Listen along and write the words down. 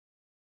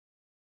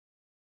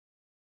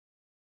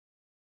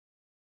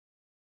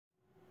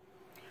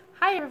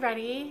Hi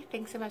everybody,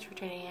 thanks so much for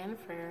tuning in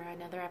for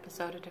another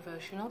episode of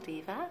Devotional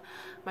Diva.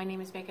 My name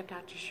is Makeup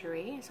Dr.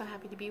 Shari. So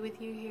happy to be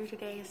with you here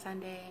today. Is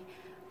Sunday,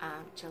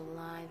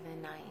 July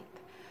the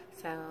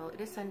 9th. So it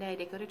is Sunday. I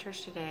did go to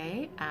church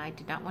today. I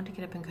did not want to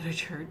get up and go to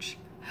church.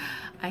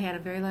 I had a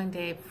very long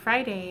day.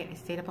 Friday, I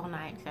stayed up all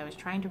night because I was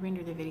trying to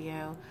render the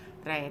video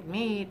that I had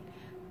made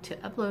to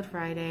upload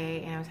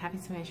Friday, and I was having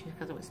some issues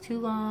because it was too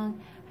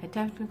long. I had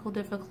technical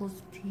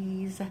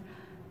difficulties.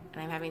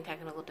 And I'm having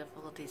technical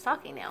difficulties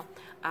talking now,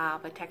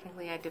 but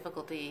technically I had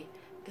difficulty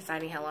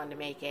deciding how long to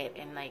make it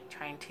and like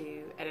trying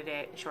to edit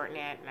it and shorten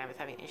it, and I was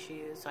having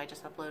issues, so I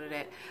just uploaded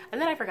it, and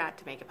then I forgot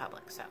to make it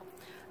public, so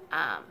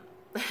I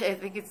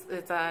think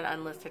it's on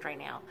unlisted right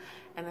now.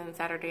 And then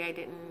Saturday I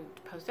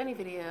didn't post any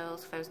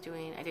videos because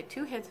I did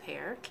 2 heads of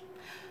hair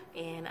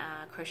in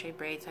crochet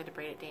braids, so I had to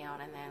braid it down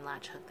and then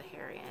latch hook the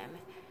hair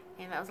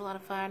in, and that was a lot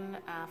of fun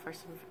for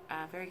some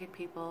very good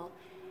people,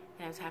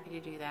 and I was happy to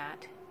do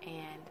that.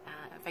 And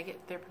if I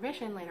get their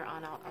permission later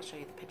on, I'll show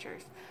you the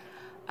pictures.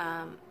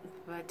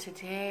 But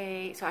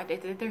today, so I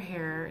did their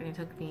hair, and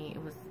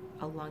it was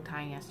a long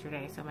time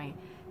yesterday, so my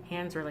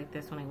hands were like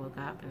this when I woke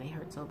up, and they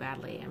hurt so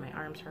badly, and my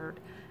arms hurt,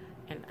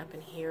 and up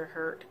in here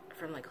hurt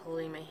from like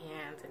holding my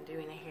hands and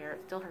doing the hair.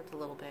 It still hurts a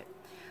little bit.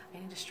 I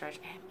need to stretch.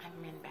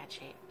 I'm in bad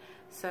shape.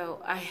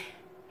 So I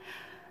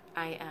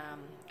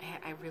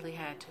really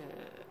had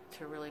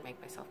to really make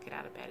myself get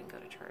out of bed and go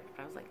to church.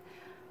 But I was like,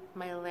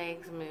 my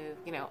legs move,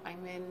 you know,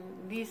 I'm in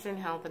decent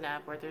health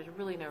enough where there's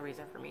really no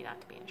reason for me not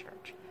to be in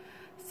church.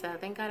 So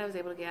thank God I was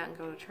able to get out and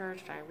go to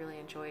church, and I really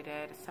enjoyed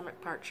it.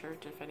 Summit Park Church,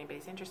 if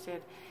anybody's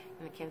interested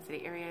in the Kansas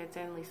City area. It's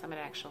in Lee Summit,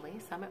 actually.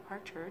 Summit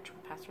Park Church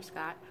with Pastor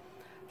Scott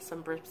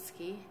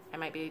Sombrisky. I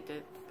might be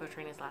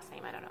butchering his last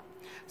name, I don't know.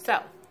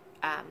 So,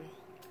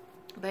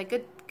 but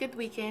good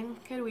weekend.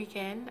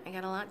 I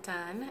got a lot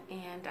done,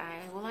 and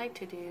I would like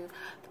to do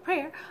the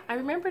prayer. I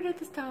remembered at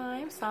this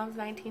time Psalms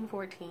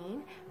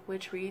 19:14,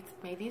 which reads,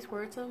 "May these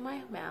words of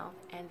my mouth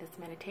and this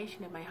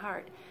meditation of my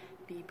heart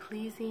be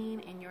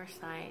pleasing in your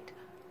sight,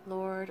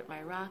 Lord,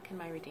 my rock and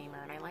my redeemer."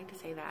 And I like to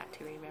say that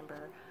to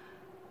remember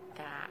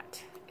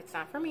that it's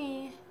not for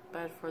me,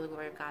 but for the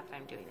glory of God that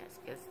I'm doing this,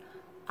 because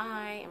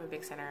I am a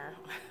big sinner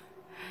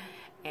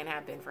and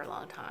have been for a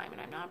long time, and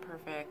I'm not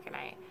perfect,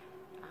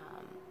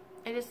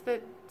 and just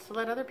to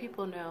let other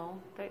people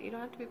know that you don't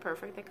have to be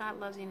perfect, that God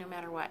loves you no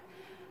matter what.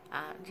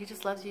 He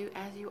just loves you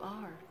as you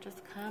are.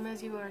 Just come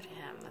as you are to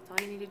Him. That's all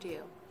you need to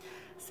do.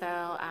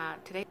 So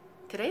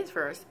today's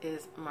verse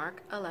is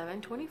Mark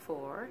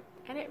 11:24,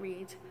 and it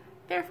reads,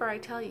 "Therefore I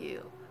tell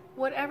you,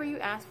 whatever you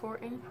ask for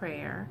in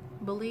prayer,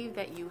 believe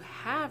that you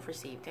have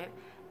received it,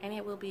 and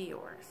it will be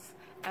yours."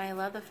 And I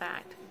love the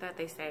fact that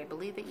they say,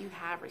 believe that you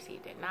have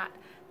received it, not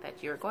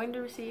that you're going to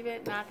receive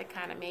it, not that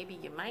kind of maybe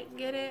you might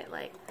get it,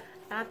 like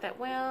not that,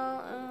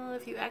 well,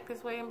 if you act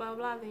this way and blah,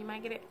 blah, then you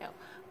might get it. No,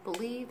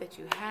 believe that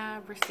you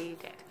have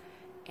received it,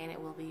 and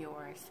it will be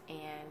yours.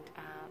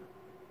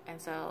 And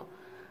so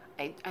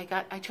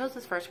I chose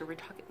this verse. We're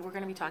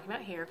going to be talking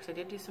about hair, because I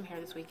did do some hair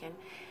this weekend,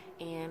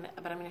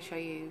 but I'm going to show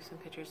you some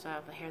pictures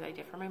of the hair that I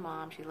did for my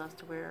mom. She loves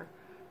to wear,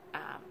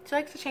 she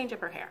likes to change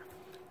up her hair,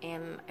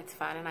 and it's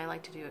fun, and I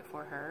like to do it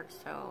for her,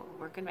 so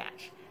we're a good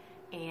match.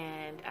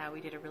 And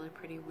we did a really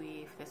pretty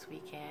weave this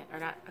weekend, or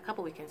not, a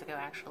couple weekends ago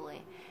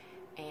actually.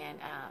 And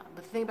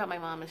but the thing about my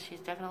mom is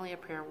she's definitely a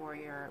prayer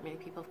warrior. Many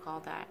people have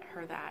called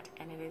her that,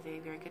 and it is a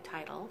very good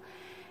title.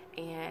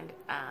 And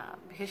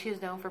because she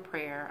is known for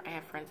prayer, I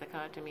have friends that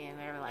come up to me and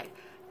they're like,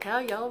 "Tell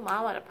your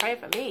mama to pray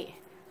for me.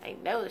 I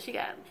know that she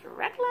got a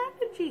direct line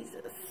to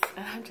Jesus."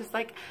 And I'm just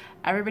like,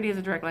 everybody has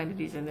a direct line to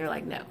Jesus, and they're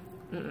like, "No,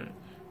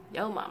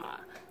 your mama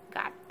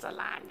got a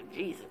line to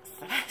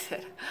Jesus." And I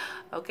said,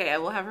 "Okay, I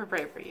will have her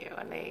pray for you,"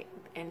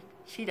 and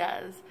she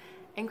does.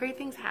 And great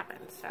things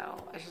happen. So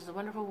she's a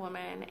wonderful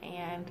woman,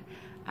 and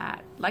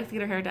likes to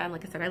get her hair done.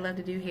 Like I said, I love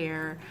to do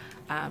hair.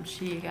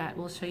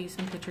 We'll show you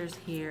some pictures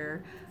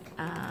here.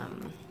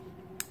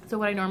 So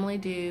what I normally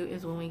do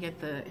is when we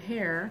get the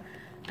hair,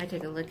 I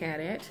take a look at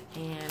it,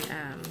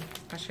 and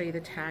I'll show you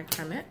the tag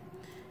from it.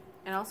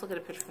 And I'll also get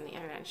a picture from the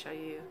internet and show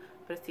you.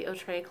 But it's the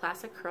Outre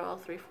Classic Curl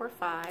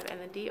 345,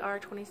 and the DR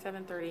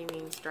 2730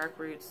 means dark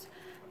roots,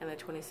 and the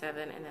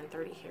 27 and then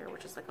 30 here,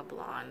 which is like a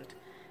blonde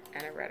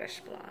and a reddish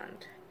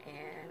blonde.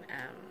 And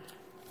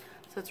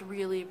so it's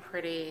really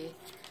pretty,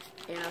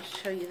 and I'll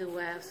show you the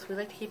wefts. We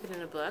like to keep it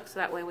in a book, so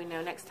that way we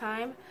know next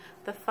time.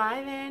 The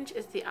 5-inch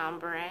is the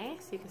ombre,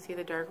 so you can see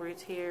the dark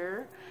roots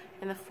here,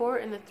 and the 4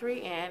 and the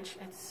 3-inch,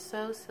 it's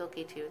so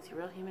silky too, it's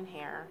real human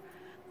hair.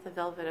 The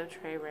Velvet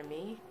Outre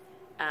Remi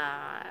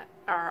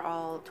are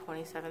all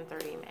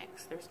 2730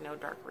 mix. There's no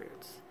dark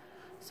roots.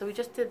 So we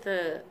just did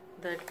the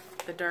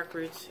dark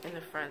roots in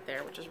the front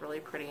there, which is really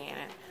pretty,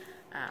 and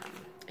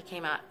it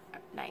came out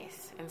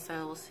nice. And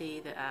so we'll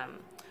see that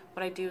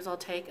what I do is I'll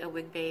take a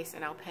wig base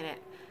and I'll pin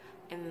it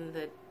in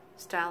the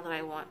style that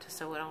I want to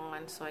sew it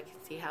on, so I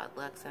can see how it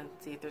looks and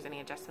see if there's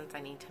any adjustments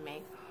I need to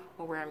make,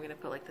 or where I'm going to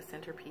put like the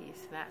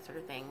centerpiece and that sort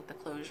of thing, the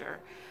closure.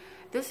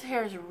 This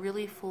hair is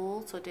really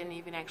full, so it didn't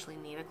even actually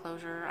need a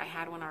closure. I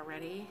had one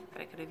already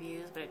that I could have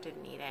used, but it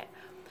didn't need it.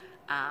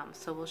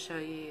 So we'll show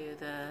you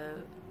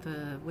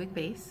the wig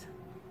base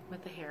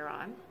with the hair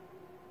on.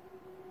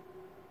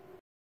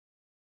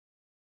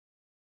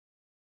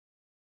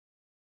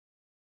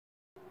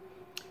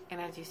 And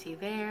as you see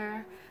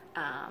there,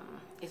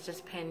 it's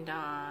just pinned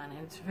on, and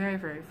it's very,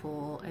 very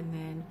full. And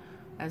then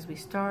as we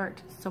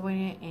start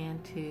sewing it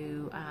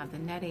into the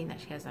netting that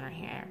she has on her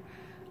hair,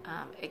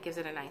 it gives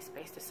it a nice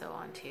space to sew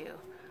on too.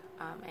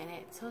 And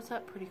it sews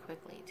up pretty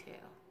quickly too.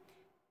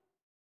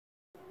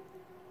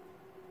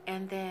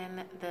 And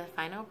then the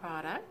final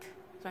product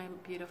is my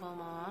beautiful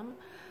mom.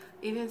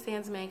 Even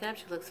sans makeup,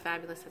 she looks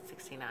fabulous at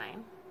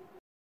 69.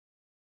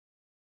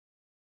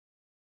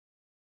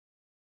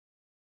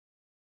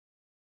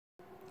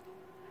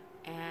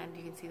 And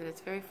you can see that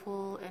it's very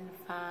full and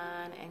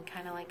fun and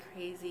kind of like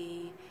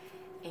crazy.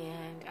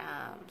 And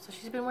so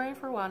she's been wearing it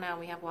for a while now.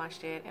 We have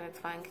washed it, and it's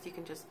fine because you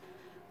can just,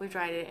 we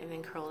dried it and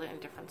then curled it in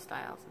different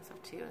styles and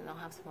stuff too. And they'll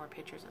have some more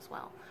pictures as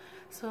well.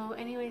 So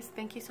anyways,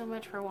 thank you so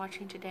much for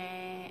watching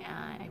today.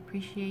 I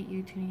appreciate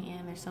you tuning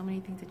in. There's so many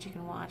things that you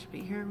can watch,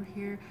 but you're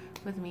here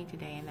with me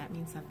today, and that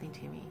means something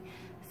to me.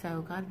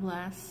 So God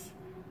bless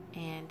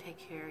and take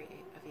care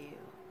of you.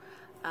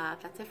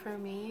 That's it for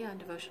me on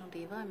Devotional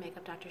Diva and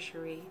Makeup Dr.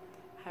 Shari.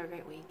 Have a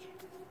great week.